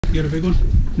You got a big one?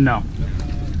 No.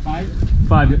 5?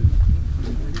 5.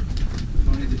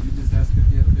 Tony, did you just ask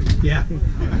if you had a big one? Yeah.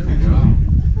 Wow.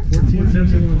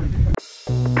 1471.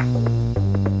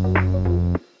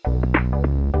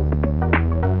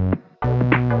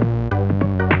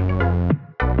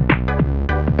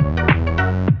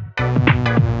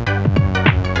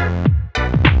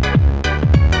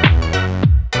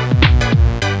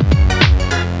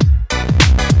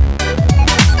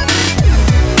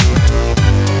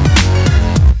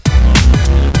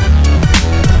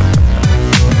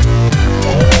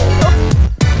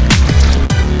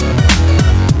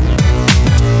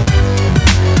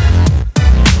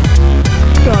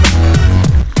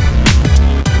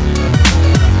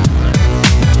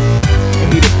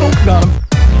 Got him.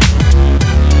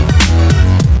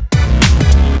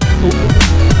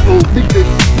 Oh, big fish.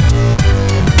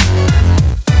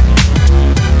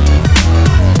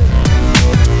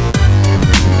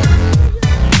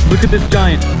 Look at this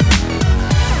giant.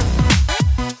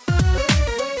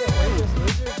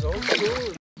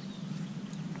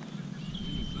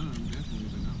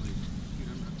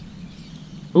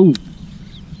 Oh,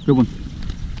 good one.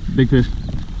 Big fish.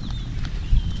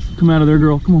 Come out of there,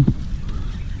 girl. Come on.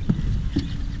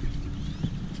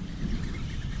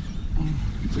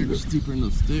 It's deeper in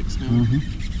those sticks now.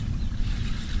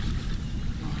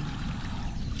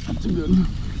 That's a good one.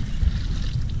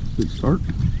 Good start.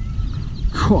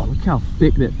 Oh, look how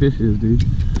thick that fish is, dude.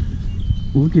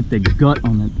 Look at the gut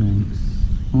on that thing.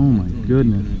 Oh my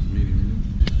goodness.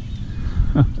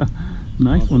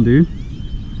 Nice one, dude.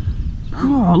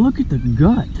 Oh, look at the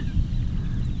gut.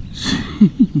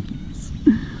 Jeez.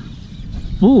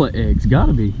 Full of eggs,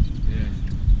 gotta be. Yeah.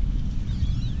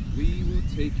 We will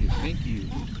take it. Thank you.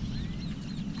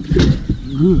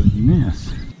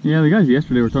 Goodness. Yeah, the guys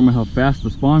yesterday were talking about how fast the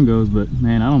spawn goes, but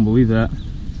man, I don't believe that.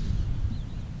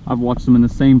 I've watched them in the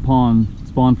same pond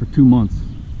spawn for 2 months.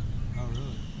 Oh, really?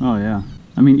 Oh yeah.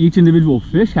 I mean, each individual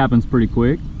fish happens pretty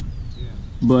quick, Yeah.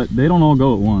 but they don't all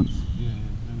go at once. Yeah,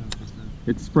 I know for sure.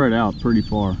 It's spread out pretty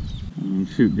far. I mean,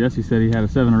 shoot, Jesse said he had a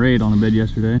 7 or 8 on the bed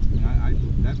yesterday.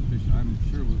 That fish, I'm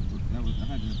sure I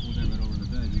had to pull that right over the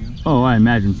bed, you know? Oh, I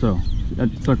imagine so. That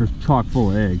sucker's chock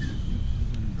full of eggs.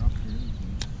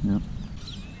 Yep.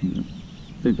 Yep.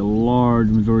 I think the large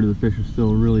majority of the fish are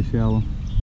still really shallow.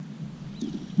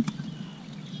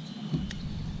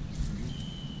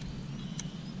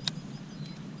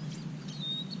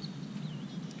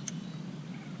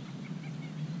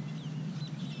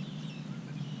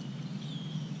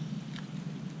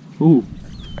 Ooh,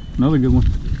 another good one.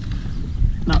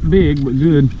 Not big, but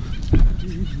good.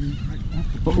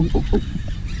 Oh, oh, oh.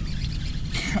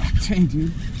 God dang,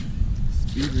 dude.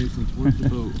 Speed racing towards the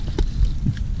boat.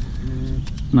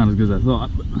 Not as good as I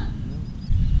thought, but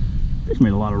fish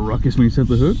made a lot of ruckus when you set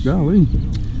the hook. Golly.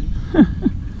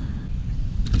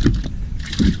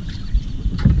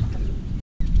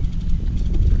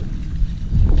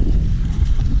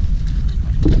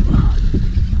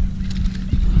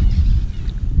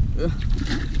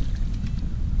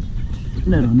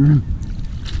 Net under him.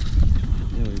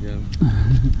 There we go.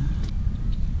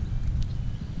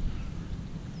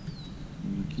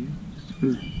 Thank you.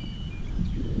 Sure.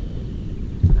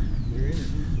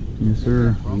 Yes,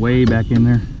 sir. Way back in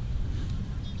there.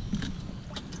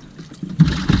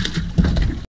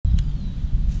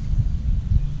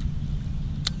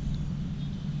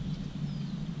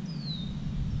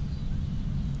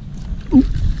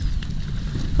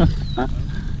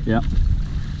 Yeah,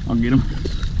 I'll get him.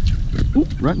 Ooh,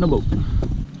 right in the boat.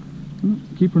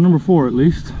 Keeper number 4 at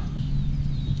least.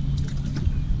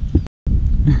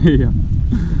 Yeah.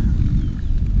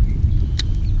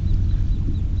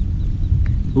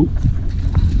 Ooh.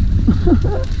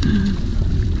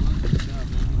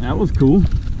 That was cool.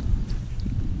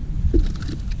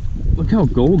 Look how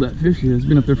gold that fish is. It's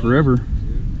been up there forever.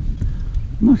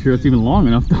 I'm not sure it's even long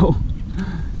enough though.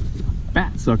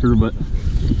 Fat sucker, but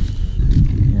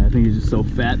yeah, I think he's just so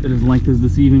fat that his length is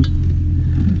deceiving.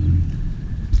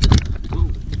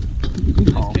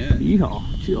 Yeehaw, yeehaw,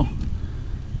 chill.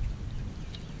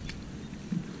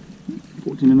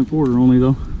 14 1/4 only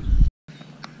though.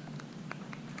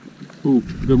 Ooh,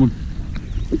 good one.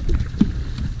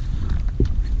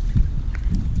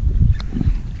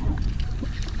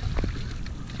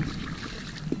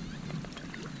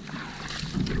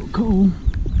 Little cold.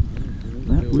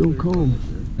 That will cold.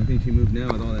 I think she moved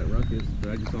now with all that ruckus,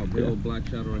 but I just saw a big old black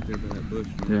shadow right there by that bush.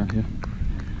 Yeah, yeah.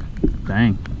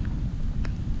 Dang.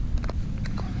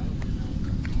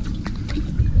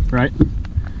 Right?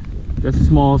 That's the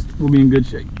smallest. We'll be in good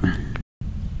shape.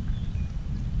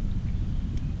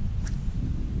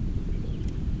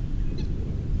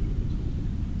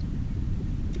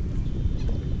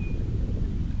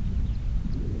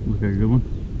 Okay, good one.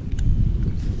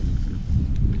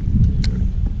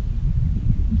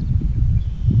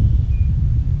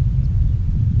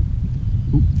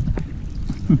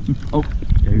 Oh,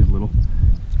 yeah, he's little.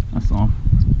 I saw him.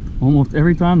 Almost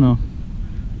every time though.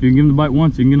 If you can give him the bite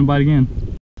once, you can get him the bite again.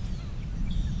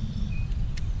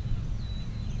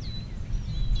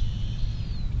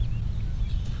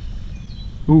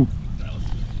 Ooh.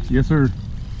 Yes, sir.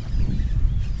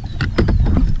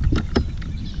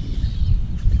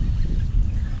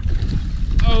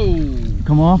 Oh!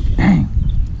 Come off. Dang.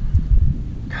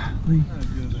 Golly. Not as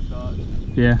good as I thought.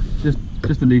 Yeah,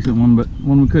 just a decent one, but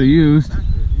one we could have used.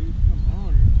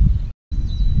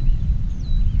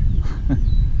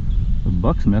 The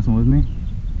buck's messing with me.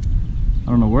 I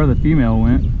don't know where the female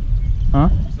went. Huh?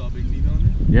 You saw a big female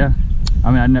in there? Yeah.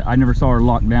 I mean, I never saw her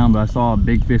locked down, but I saw a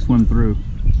big fish swim through.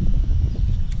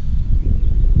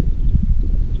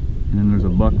 And then there's a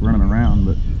buck running around,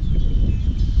 but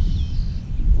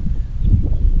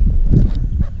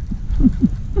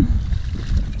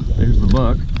there's the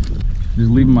buck. Just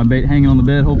leaving my bait hanging on the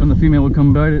bed, hoping the female would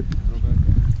come bite it. Okay.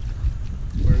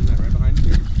 Where is that? Right behind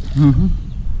you? Mm-hmm.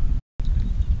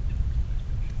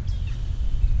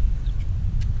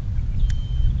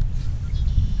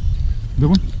 Good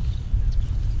one?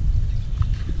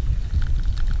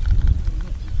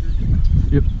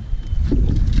 Yep.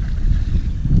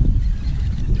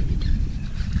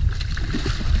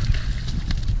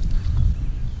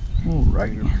 All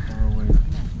right. Far away.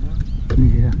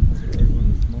 Yeah. There's one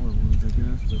of the smaller ones, I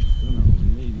guess, but still not really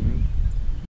made, man.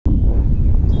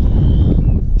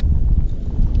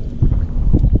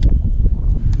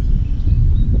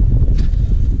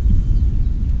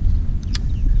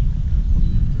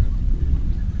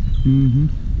 Mm-hmm.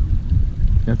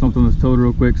 Got something that's towed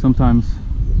real quick. Sometimes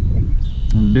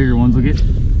the bigger ones will get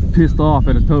pissed off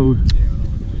at a toad.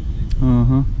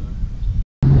 Uh-huh.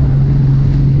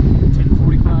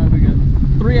 10:45, we got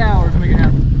 3 hours to make it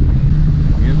happen.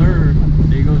 Yes, sir.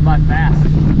 Day goes by fast.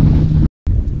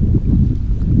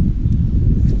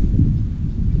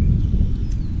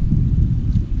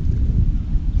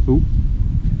 Ooh,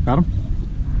 got him.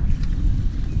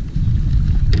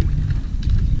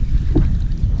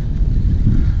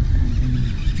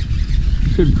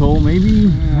 Should Cole, maybe?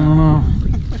 I don't know.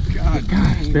 God,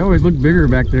 Gosh, they always look bigger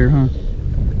back there, huh?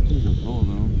 He's a bull,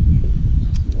 though.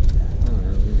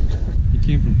 He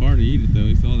came from far to eat it, though.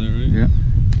 You saw that, right? Yeah.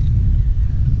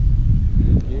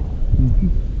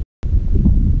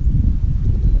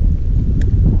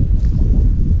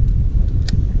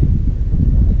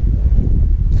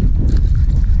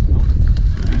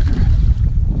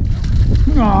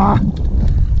 Ah,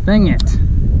 dang it.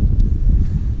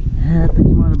 Yeah, I think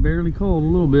he might have barely called a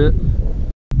little bit.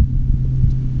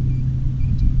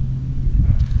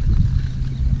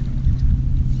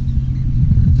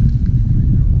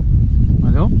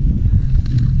 Might help?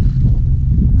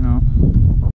 No.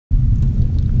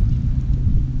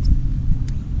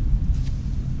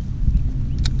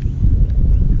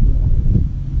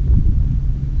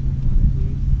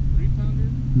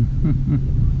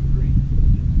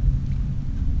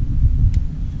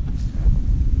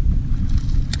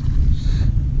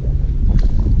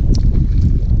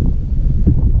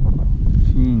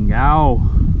 Ow.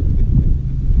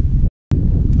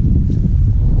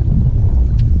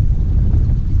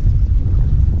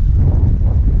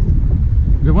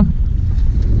 Good one.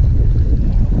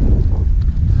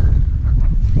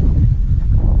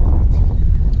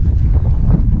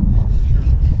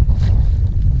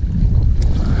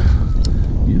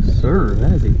 Yes, sir.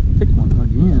 That is a thick one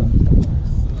again.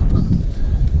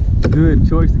 Good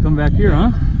choice to come back here,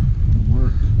 huh?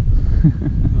 Work.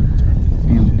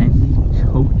 And he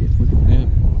choked it. Look at that. Yeah.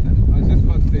 I was just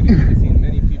about to say, I haven't seen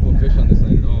many people fish on this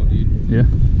side at all, dude. Yeah. I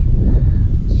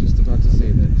was just about to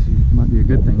say that, too. Might be a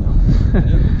good thing, though.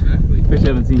 Yeah, exactly. Fish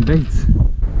haven't seen baits.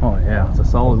 Oh, yeah. It's a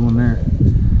solid one there.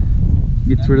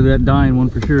 Gets rid of that dying one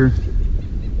for sure.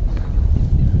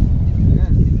 Yes.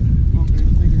 Come on, baby.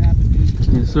 Make it happen, dude.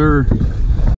 Yes, sir.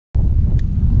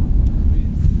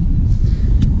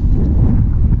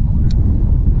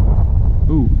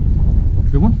 Ooh.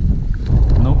 Good one?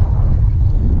 Nope.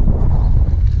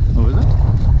 Oh, is it?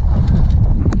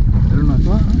 Better not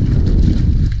fly, huh?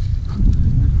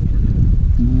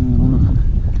 I don't know.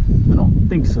 I don't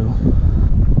think so.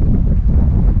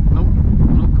 Nope.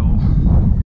 No call.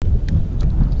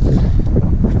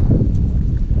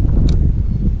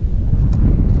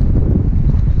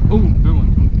 Oh, good one.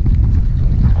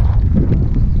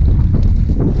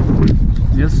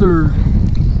 Yes, sir.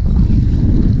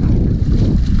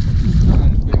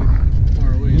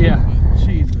 Yeah.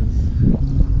 Jesus.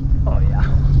 Oh, yeah.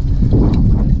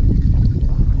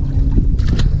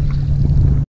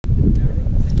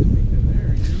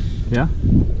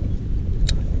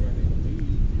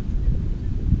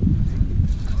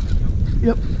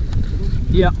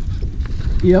 Yep.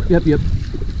 Yep.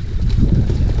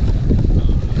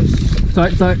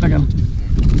 Tight, I got him.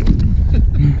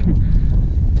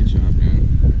 Good shot, man.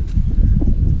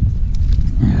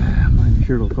 Yeah, I'm not even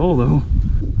sure it'll go though.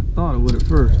 I thought it would at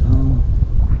first.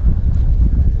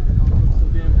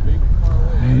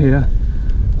 Yeah.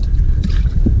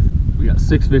 We got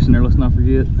 6 fish in there, let's not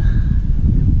forget.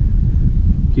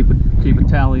 Keep a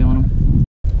tally on them.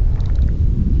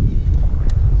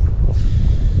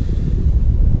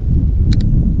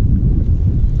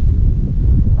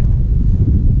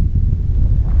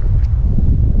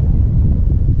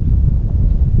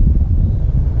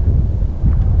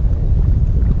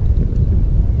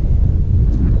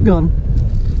 Got him.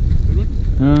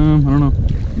 I don't know.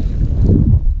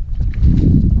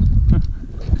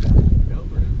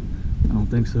 I don't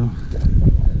think so.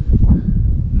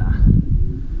 Nah.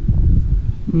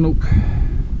 Nope.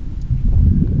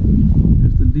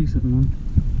 Just a decent one.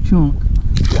 Chunk.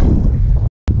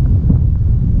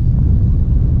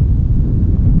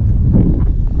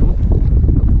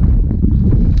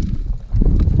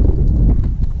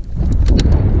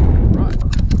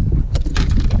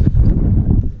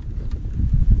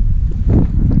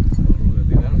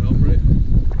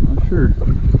 Sure,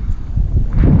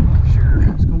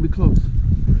 it's gonna be close.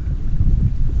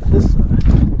 This side.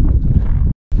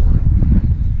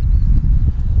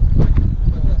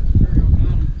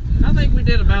 I think we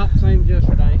did about the same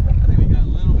yesterday. I think we got a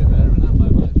little bit better, but not by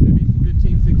much. Maybe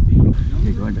 15, 16.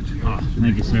 Here you go, I got you. Oh,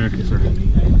 thank you, sir. Yes, sir.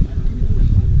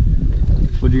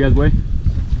 What'd you guys weigh?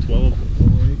 12.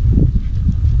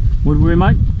 What'd we weigh,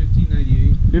 Mike?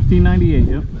 1598. 1598,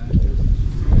 yep.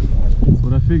 That's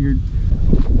what I figured.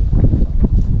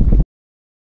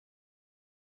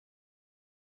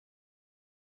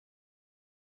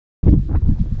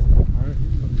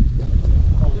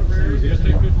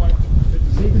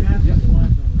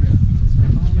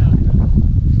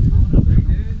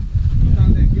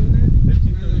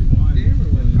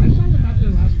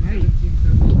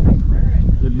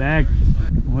 Good bag.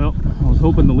 Well, I was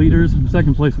hoping the leaders in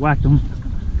second place whacked them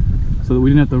so that we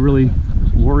didn't have to really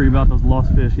worry about those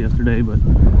lost fish yesterday, but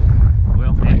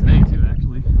well, and today too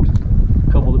actually.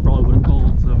 A couple that probably would have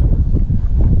called, so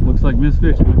looks like missed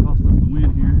fish is gonna cost